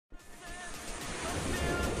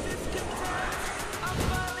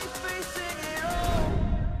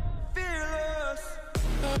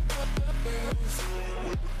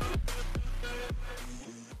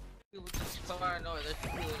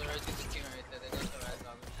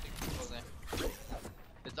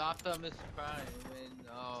Optimus Prime and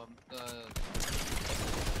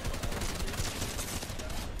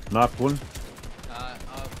Knocked one. I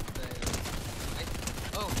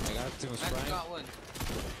got Optimus Prime. got one.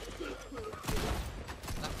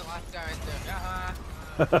 That's the last guy right there.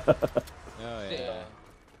 Oh yeah.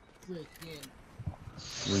 Freaking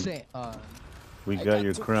We got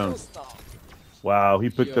your crown. Wow, he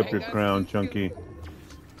picked up your crown, Chunky.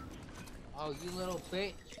 Oh, you little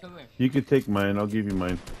bitch. Come here. You can take mine. I'll give you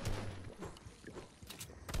mine.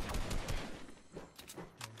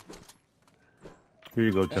 Here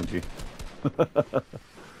you go, Chunky.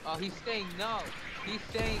 Oh, he's saying no. He's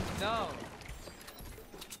saying no.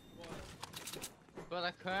 For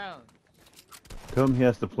the crown. Tell him he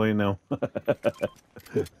has to play now.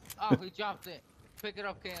 Oh, he dropped it. Pick it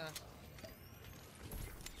up, Kayla.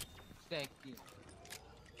 Thank you.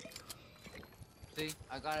 See,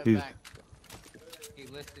 I got it back. He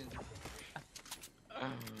listened.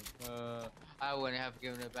 I wouldn't have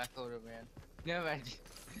given it back over, man. Never mind.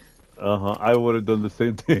 I would have done the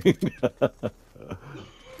same thing.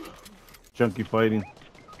 Chunky fighting.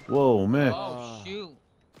 Whoa, man. Oh, shoot.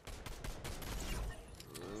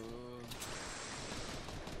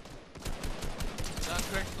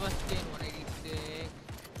 Christmas skin 186.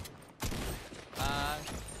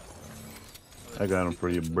 I got him for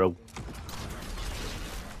you, bro.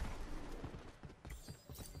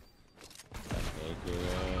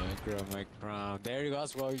 Grow my crown. There you go.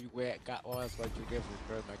 That's what you got. That's what you get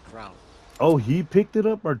for grow my crown. Oh, he picked it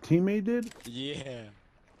up? Our teammate did? Yeah.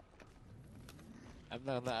 I'm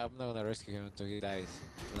not gonna rescue him until he dies.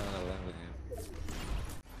 I'm not gonna land with him.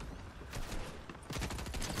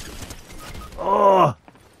 Oh!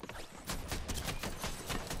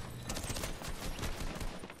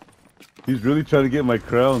 He's really trying to get my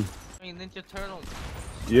crown. I mean, Ninja Turtles.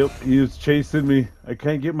 Yep, he was chasing me. I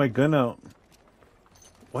can't get my gun out.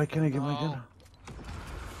 Why can't I get my gun out?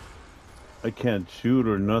 I can't shoot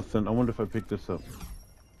or nothing. I wonder if I pick this up.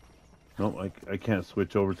 Nope, I can't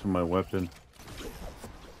switch over to my weapon.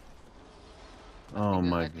 Oh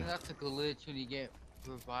my god. I think that's a glitch when you get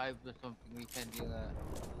revived or something. We can't do that.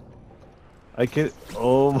 I can't.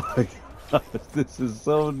 Oh my god, this is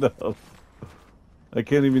so dumb. I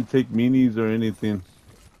can't even take minis or anything.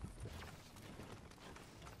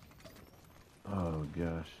 Oh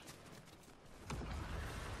gosh.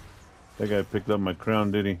 That guy picked up my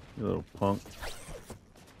crown, did he? You little punk.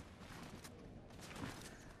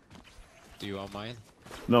 Do you want mine?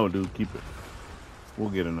 No, dude, keep it. We'll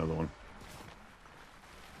get another one.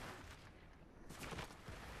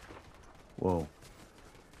 Whoa.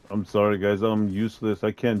 I'm sorry, guys. I'm useless.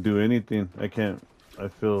 I can't do anything. I can't. I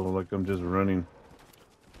feel like I'm just running.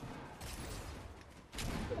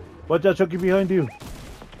 Watch out, Chucky, behind you.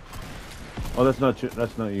 Oh, that's not you.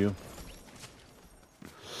 That's not you.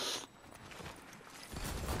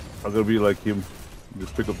 I'm gonna be like him.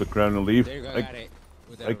 Just pick up the crown and leave. There you go, got it.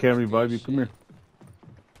 I can't revive you. Come here.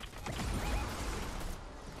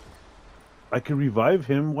 I can revive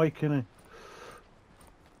him. Why can't I?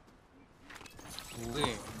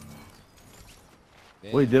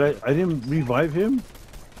 Wait, did I didn't revive him?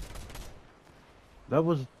 That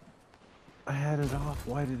was... I had it off.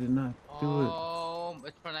 Why did it not do it? Oh,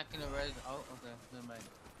 it's for not gonna res. Oh, okay. Never mind.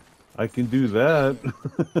 I can do that.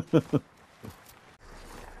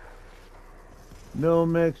 No,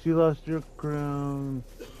 Max, you lost your crown.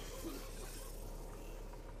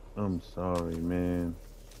 I'm sorry, man.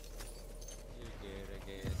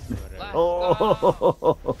 Let's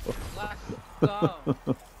Oh! go. Let's go.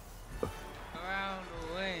 Around the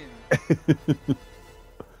win.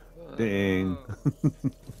 Dang.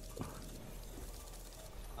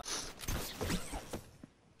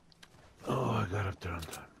 Oh, I got up there on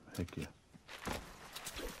time. Thank you.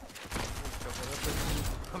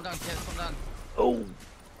 Come down, Ken. Come down. Oh!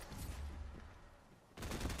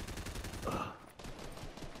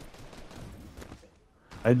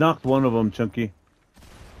 I knocked one of them, Chunky.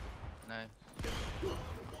 Nice.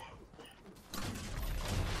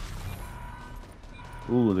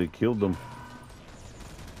 Ooh, they killed them.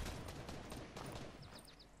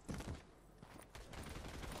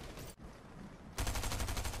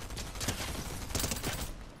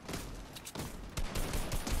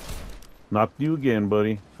 Knocked you again,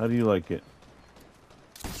 buddy. How do you like it?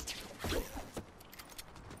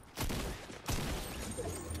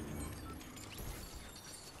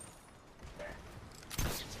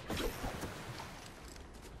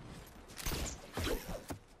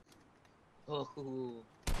 Oh.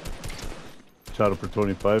 Shot him for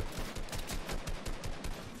 25.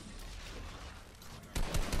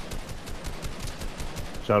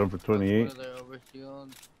 Shot him for 28.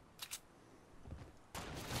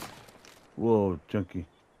 Whoa, junkie.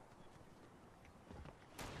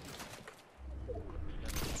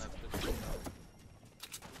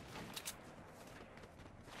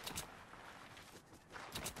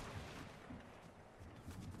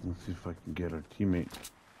 Let's see if I can get our teammate.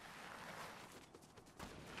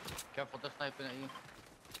 Careful, they're sniping at you.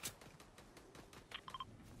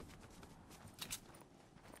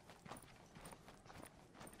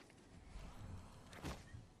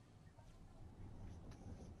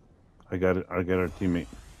 I got it. I got our teammate.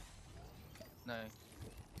 No.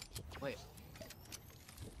 Wait.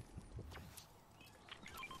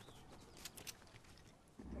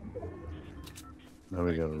 Now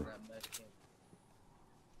we got her.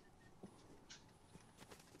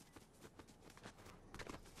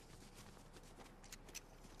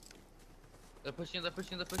 They're pushing, they're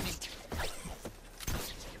pushing, they're pushing.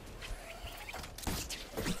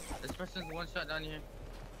 This person's one shot down here.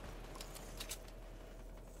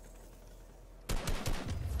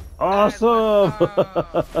 Awesome!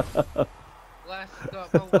 Last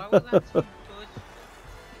stop, but why was that team push?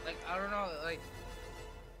 Like, I don't know, like,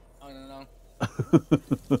 I don't know.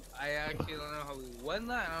 I actually don't know how we won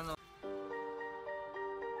that, I don't know.